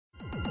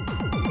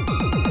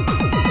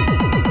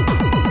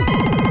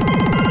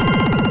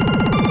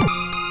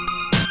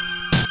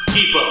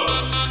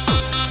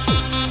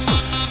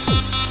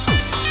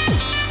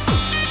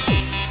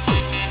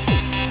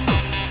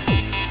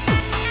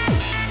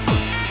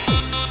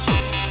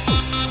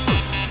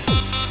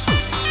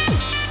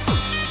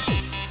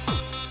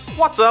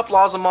What's up,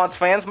 Laws and Mods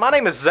fans? My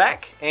name is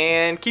Zach,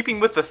 and keeping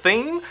with the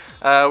theme,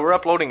 we're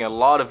uploading a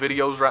lot of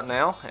videos right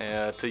now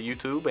to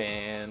YouTube,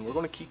 and we're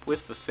going to keep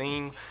with the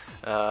theme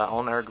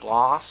on our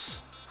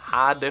gloss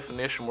high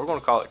definition. We're going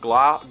to call it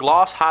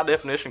gloss high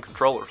definition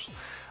controllers.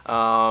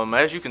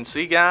 As you can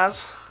see,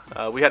 guys,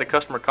 we had a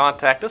customer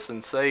contact us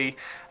and say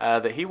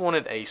that he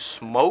wanted a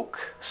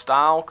smoke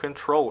style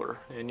controller.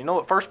 And you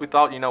know, at first we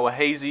thought, a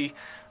hazy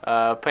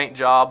paint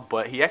job,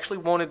 but he actually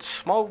wanted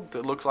smoke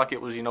that looks like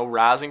it was,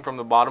 rising from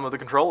the bottom of the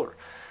controller.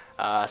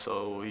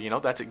 So,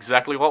 that's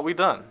exactly what we've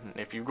done.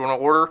 If you're going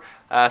to order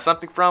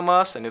something from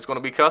us and it's going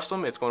to be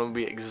custom, it's going to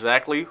be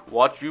exactly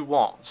what you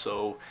want.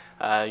 So,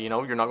 you're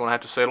not going to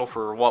have to settle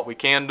for what we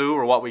can do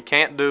or what we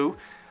can't do.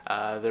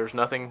 There's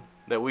nothing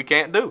that we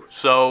can't do.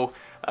 So,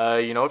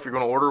 if you're going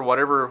to order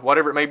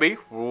whatever it may be,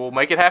 we'll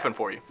make it happen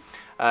for you.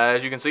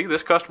 As you can see,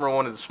 this customer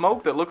wanted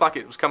smoke that looked like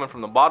it was coming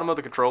from the bottom of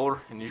the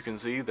controller, and you can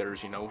see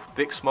there's,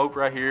 thick smoke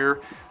right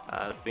here,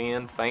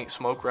 thin, faint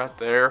smoke right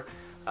there,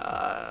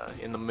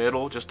 in the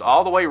middle, just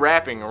all the way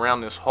wrapping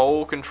around this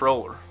whole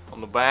controller. On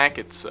the back,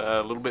 it's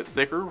a little bit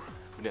thicker.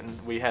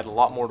 We had a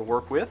lot more to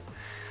work with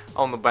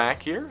on the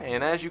back here,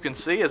 and as you can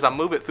see, as I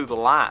move it through the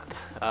light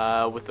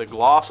with the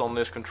gloss on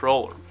this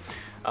controller,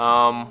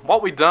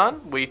 what we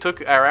done, we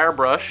took our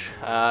airbrush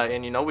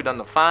and we done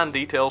the fine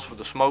details for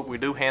the smoke. We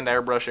do hand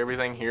airbrush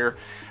everything here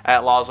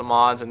at Laws and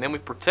Mods, and then we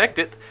protect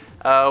it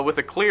with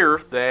a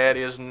clear that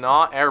is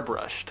not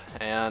airbrushed.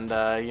 And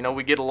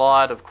we get a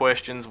lot of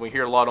questions, we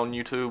hear a lot on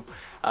YouTube,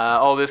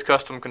 oh, this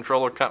custom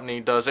controller company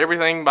does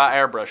everything by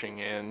airbrushing.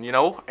 And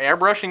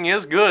airbrushing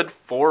is good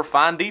for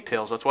fine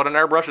details. That's what an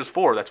airbrush is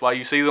for. That's why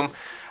you see them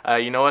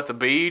at the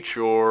beach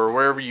or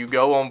wherever you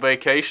go on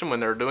vacation when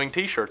they're doing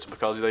t-shirts,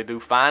 because they do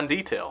fine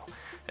detail.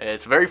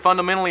 It's very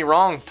fundamentally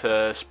wrong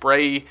to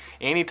spray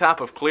any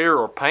type of clear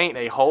or paint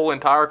a whole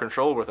entire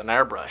controller with an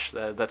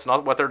airbrush. That's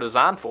not what they're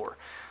designed for.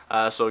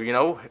 So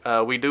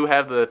we do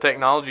have the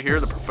technology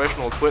here, the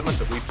professional equipment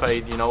that we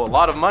paid a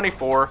lot of money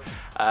for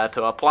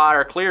to apply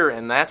our clear,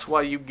 and that's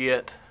why you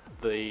get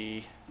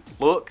the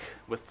look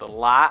with the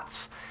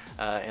lights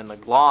and the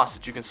gloss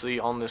that you can see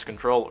on this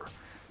controller.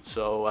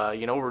 So,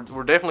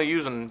 we're definitely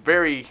using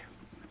very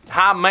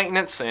high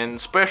maintenance and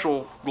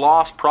special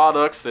gloss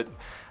products that,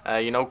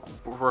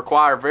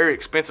 require very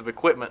expensive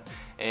equipment.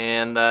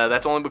 And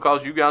that's only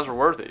because you guys are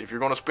worth it. If you're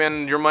going to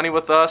spend your money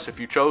with us, if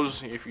you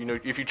chose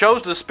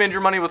to spend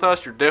your money with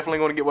us, you're definitely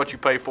going to get what you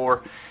pay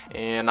for.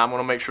 And I'm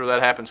going to make sure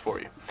that happens for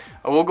you.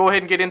 We'll go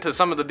ahead and get into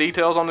some of the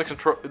details on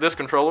this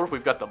controller.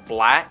 We've got the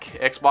black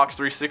Xbox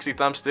 360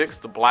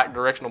 thumbsticks, the black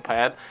directional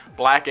pad,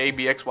 black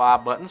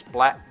ABXY buttons,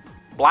 black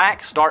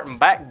start and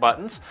back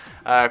buttons,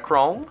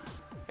 chrome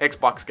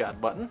Xbox guide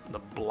button, the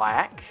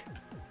black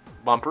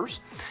bumpers,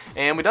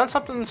 and we done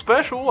something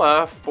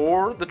special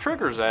for the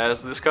triggers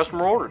as this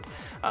customer ordered.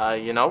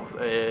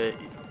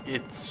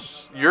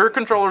 Your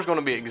controller is going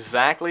to be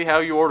exactly how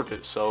you ordered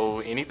it, so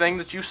anything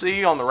that you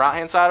see on the right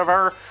hand side of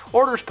our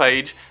orders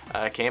page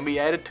can be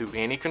added to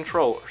any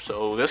controller.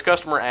 So this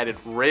customer added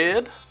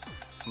red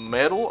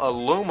metal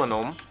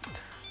aluminum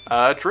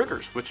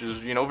triggers, which is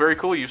very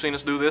cool. You've seen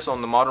us do this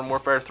on the Modern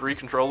Warfare 3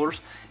 controllers,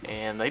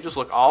 and they just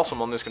look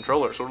awesome on this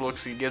controller. It sort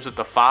of gives it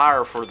the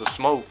fire for the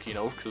smoke,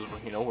 because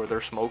where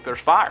there's smoke there's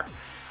fire.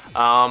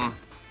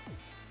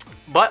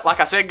 But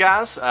like I said,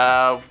 guys,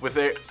 with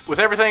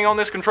everything on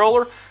this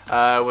controller,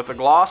 with the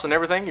gloss and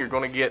everything, you're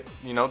going to get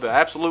the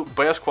absolute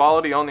best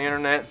quality on the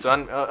internet. It's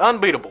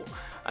unbeatable.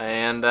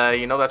 And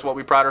that's what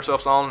we pride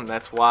ourselves on, and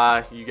that's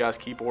why you guys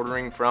keep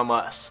ordering from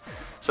us.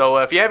 So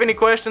if you have any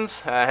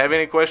questions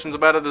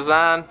about a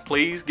design,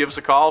 please give us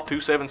a call,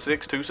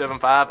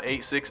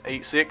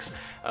 276-275-8686,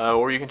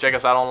 or you can check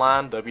us out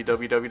online,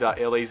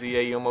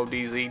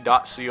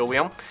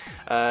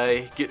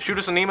 www.lazamodz.com. Shoot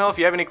us an email if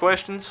you have any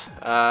questions.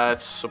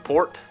 It's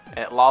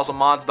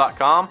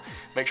support@lawsandmods.com.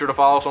 Make sure to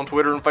follow us on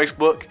Twitter and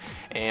Facebook,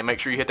 and make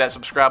sure you hit that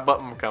subscribe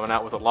button. We're coming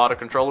out with a lot of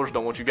controllers.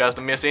 Don't want you guys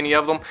to miss any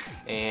of them,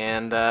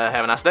 and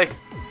have a nice day.